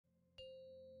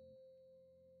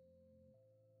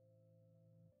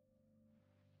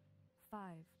5,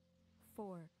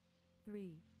 4,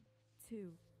 3,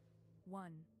 2,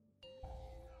 1.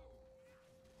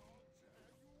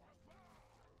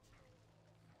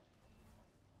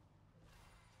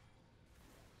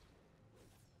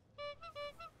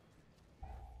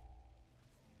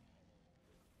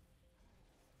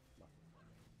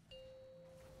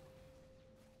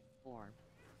 Orb.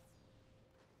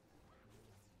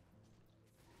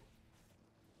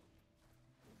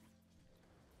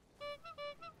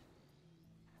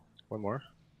 One more.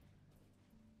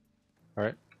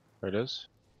 Alright, there it is.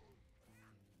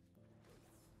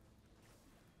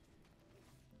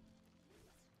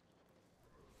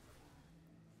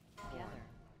 Together.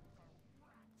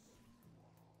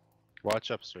 Watch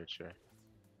upsearch here.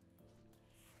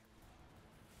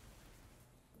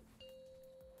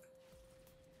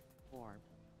 Orb.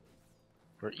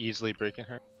 We're easily breaking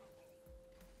her.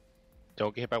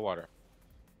 Don't get hit by water.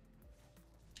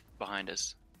 Behind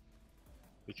us.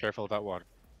 Be careful of that water.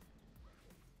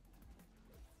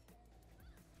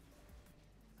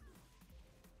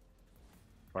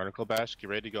 Barnacle Bash, get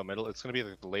ready to go middle. It's gonna be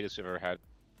like the latest we've ever had.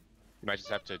 You might just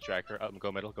have to drag her up and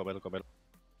go middle, go middle, go middle.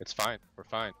 It's fine. We're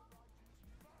fine.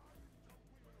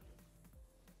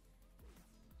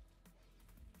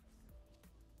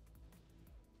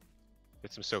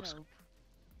 Get some soaks. Soak.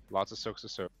 Lots of soaks to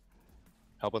soak.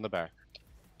 Help on the back.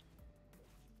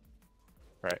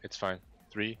 Alright, it's fine.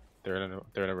 3, they're in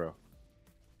a row.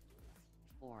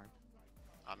 Orb.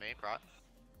 On me, Prot.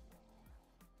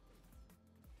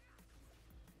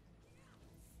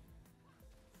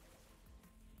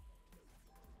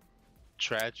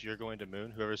 Traj, you're going to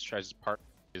moon. Whoever's Traj's part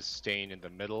is staying in the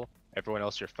middle. Everyone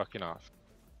else, you're fucking off.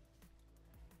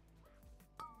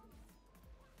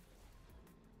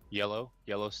 Yellow,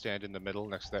 stand in the middle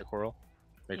next to that coral.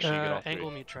 Make sure you get all three.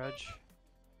 Angle me, Trudge.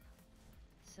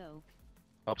 Soak.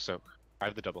 Help soak. I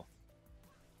have the double.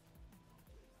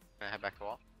 Gonna head back to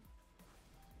wall.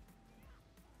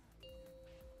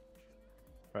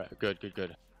 Right, good.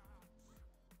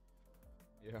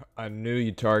 Yeah, I knew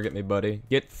you'd target me, buddy.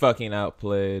 Get fucking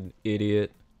outplayed,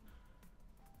 idiot.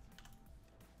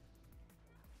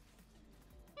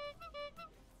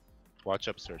 Watch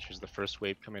upsearch. Here's the first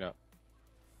wave coming up.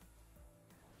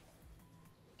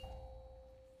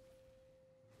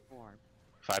 Orb.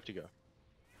 5 to go.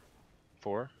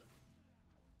 4.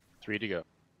 3 to go.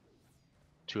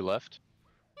 2 left.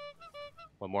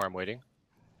 1 more, I'm waiting.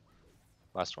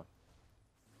 Last one.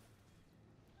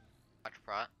 Watch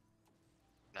Prot.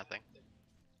 Nothing.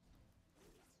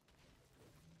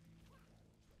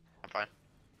 I'm fine.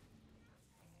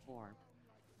 Orb.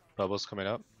 Bubbles coming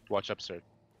up. Watch upsearch.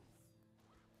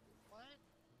 What?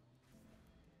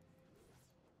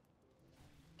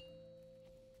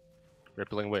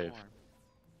 Rippling wave. Orb.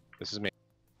 This is me.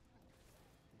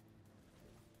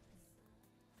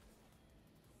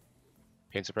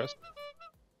 Pain suppressed.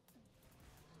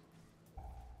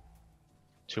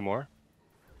 2 more.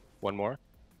 1 more.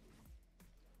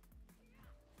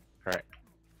 Alright.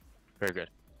 Very good.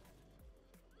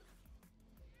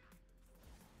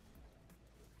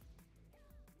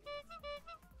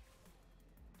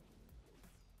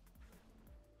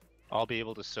 I'll be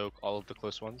able to soak all of the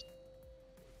close ones.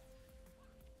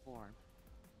 Orb.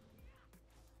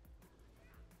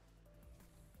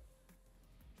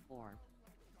 Orb.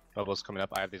 Bubbles coming up.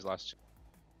 I have these last 2.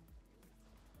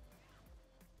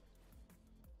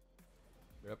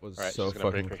 That was Alright, so she's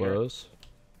gonna fucking break her here. close.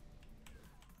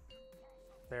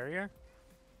 Barrier.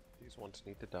 These ones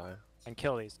need to die. And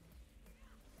kill these.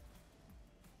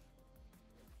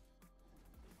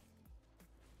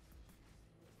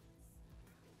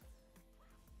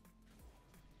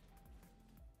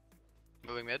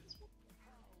 Moving mid.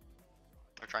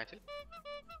 We're trying to.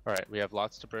 Alright, we have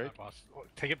lots to break. Boss.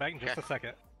 Take it back in just a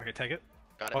second. Okay, take it.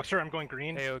 Got it. Boxer, I'm going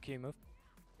green. Hey, okay, move.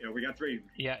 Yeah, we got 3.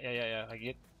 Yeah. I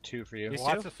get 2 for you. These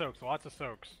Lots two? of soaks, lots of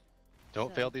soaks. Don't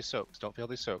So- fail these soaks. Don't fail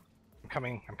these soaks. I'm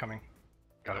coming.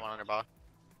 Got it. One under ball.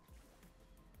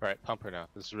 Alright, pump her now.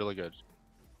 This is really good.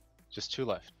 Just 2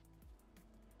 left.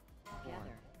 Together.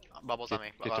 Bubbles on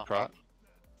me. Get to prot.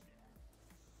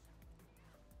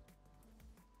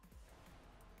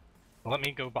 Let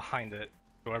me go behind it.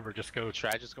 Whoever, just go.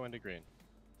 Traj is going to green.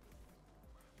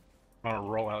 I'm gonna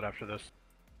roll out after this.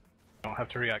 I don't have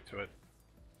to react to it.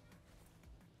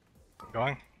 I'm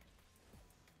going.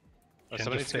 Oh, Jin,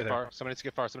 somebody needs just to get stay far. Somebody needs to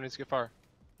get far. Somebody needs to get far.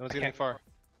 No one's getting can't- far.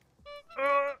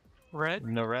 Red.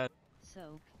 No red.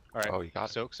 Soak. Alright. Oh, you got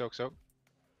it. Soak.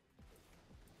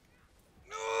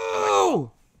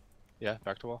 No! Yeah,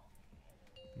 back to wall.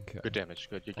 Okay. Good damage.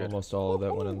 Good. Almost all of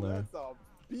that went in there.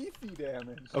 That's beefy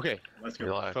damage. Okay, Let's go.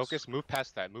 Relax. focus. Move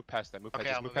past that. Move past that. Move past. Okay,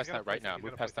 Just I'm move moving. past You gotta that right place it, now. you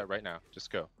Move gotta past place that right now.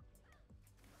 Just go.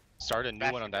 Start a new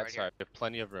Bash one on people that right side. here. We have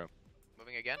plenty of room.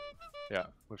 Moving again. Yeah,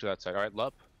 move to that side. All right,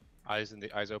 Lup. Eyes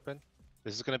open.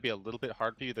 This is gonna be a little bit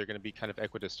hard for you. They're gonna be kind of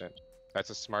equidistant. That's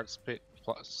a smart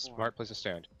place to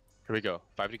stand. Here we go.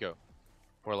 5 to go.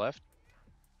 4 left.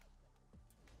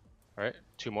 All right,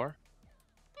 2 more.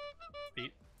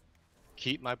 Beat.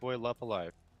 Keep my boy Lup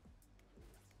alive.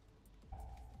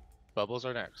 Bubbles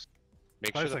are next.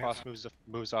 Make Wait sure a the second. boss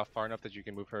moves off far enough that you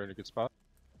can move her in a good spot.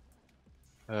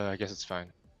 I guess it's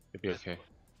fine. It'll be okay.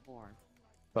 4,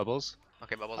 Bubbles.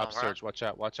 Okay, bubbles on fire. Upsurge. Watch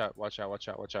out. Watch out. Watch out. Watch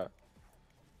out. Watch out.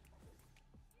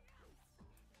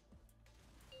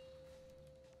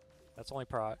 That's only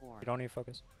prot. Four. You don't need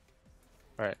focus.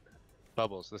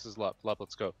 Bubbles. This is Lup. Lup,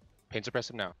 let's go. Pain suppress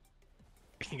him now.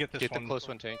 I can get this Get one. the close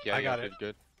one, tank. Yeah, I got yeah, it.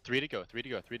 Good. 3 to go. 3 to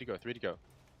go. 3 to go. 3 to go.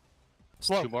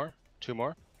 Slow. 2 more. 2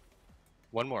 more.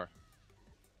 1 more.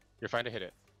 You're fine to hit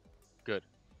it. Good.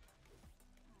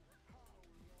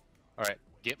 All right.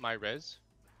 Get my res.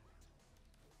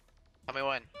 Tell me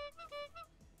when.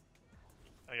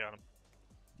 I got him.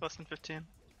 Less than 15.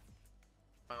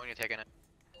 When you're taking it.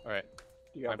 All right.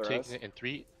 Do you have I'm the taking rest? it in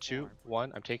 3, 2,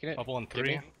 1. I'm taking it. Bubble in Give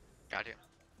me- 3. Got you.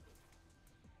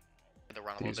 Had to run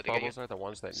a little These bit to get you. bubbles are the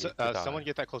ones that need So, to die. someone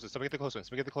get that close one. Someone get the close one.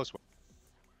 Someone get the close one.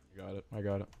 I got it. I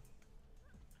got it.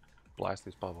 Blast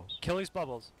these bubbles. Kill these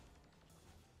bubbles.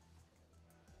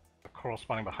 Coral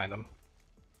spawning behind them.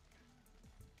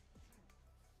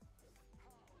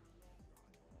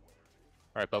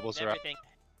 All right, bubbles are up.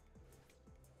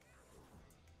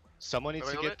 Someone needs Are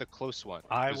we to able get the close one.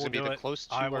 I There's will gonna be do the it. close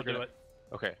two I are will do gonna- it.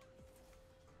 Okay.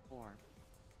 4, No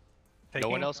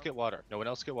one Taking- else get water. No one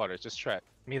else get water. It's just Tret.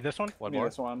 Me this one. One Give me more.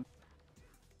 this one.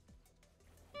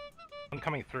 I'm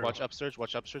coming through. Watch upsurge.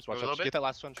 Watch upsurge. Watch A little upsurge. bit. Get that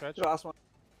last one, Tredge. The last one.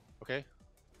 Okay.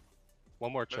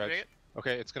 One more, Moving Tredge. it.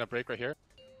 Okay, it's gonna break right here.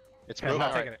 It's Okay, I'm broken. not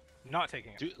Alright. taking it. Not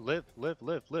taking it. Dude, live.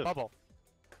 Bubble.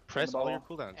 Press the all your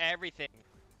bubble. cooldowns. Everything.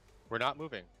 We're not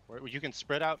moving. You can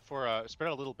spread out for spread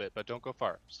out a little bit, but don't go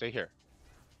far. Stay here.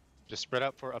 Just spread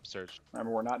out for upsurge.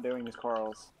 Remember, we're not doing these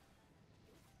corals.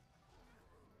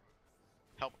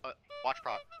 Help. Watch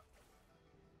prot.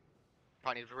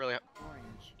 Prot needs really a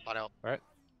orange, lot of help.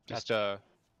 Just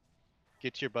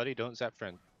get to your buddy. Don't zap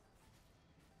friend.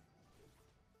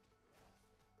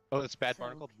 Oh, it's bad So-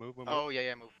 barnacle. Move. Oh, yeah,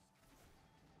 yeah, move.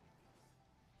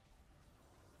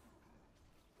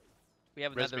 We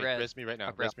have Res another me. res. Res me right now.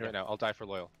 I'll grab Res me right now. I'll die for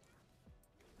loyal.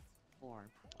 4,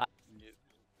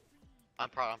 I'm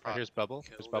prot. Alright, here's bubble.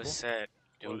 Here's bubble. set.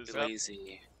 Don't be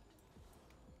lazy.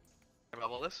 Can I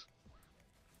bubble this?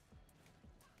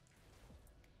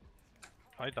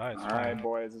 I die. It's Alright, fine.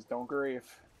 boys, just don't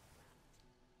grief.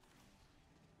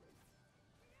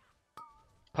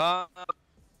 Pump.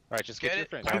 Alright, just Get get to your it.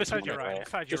 friend. I'm Get beside to you, your friend. right.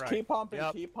 Beside you, Just right. keep pumping,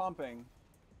 Yep. keep pumping.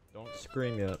 Don't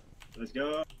scream yet. Let's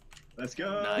go. Let's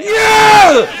go. Nice.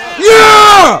 Yeah!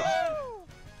 Yeah!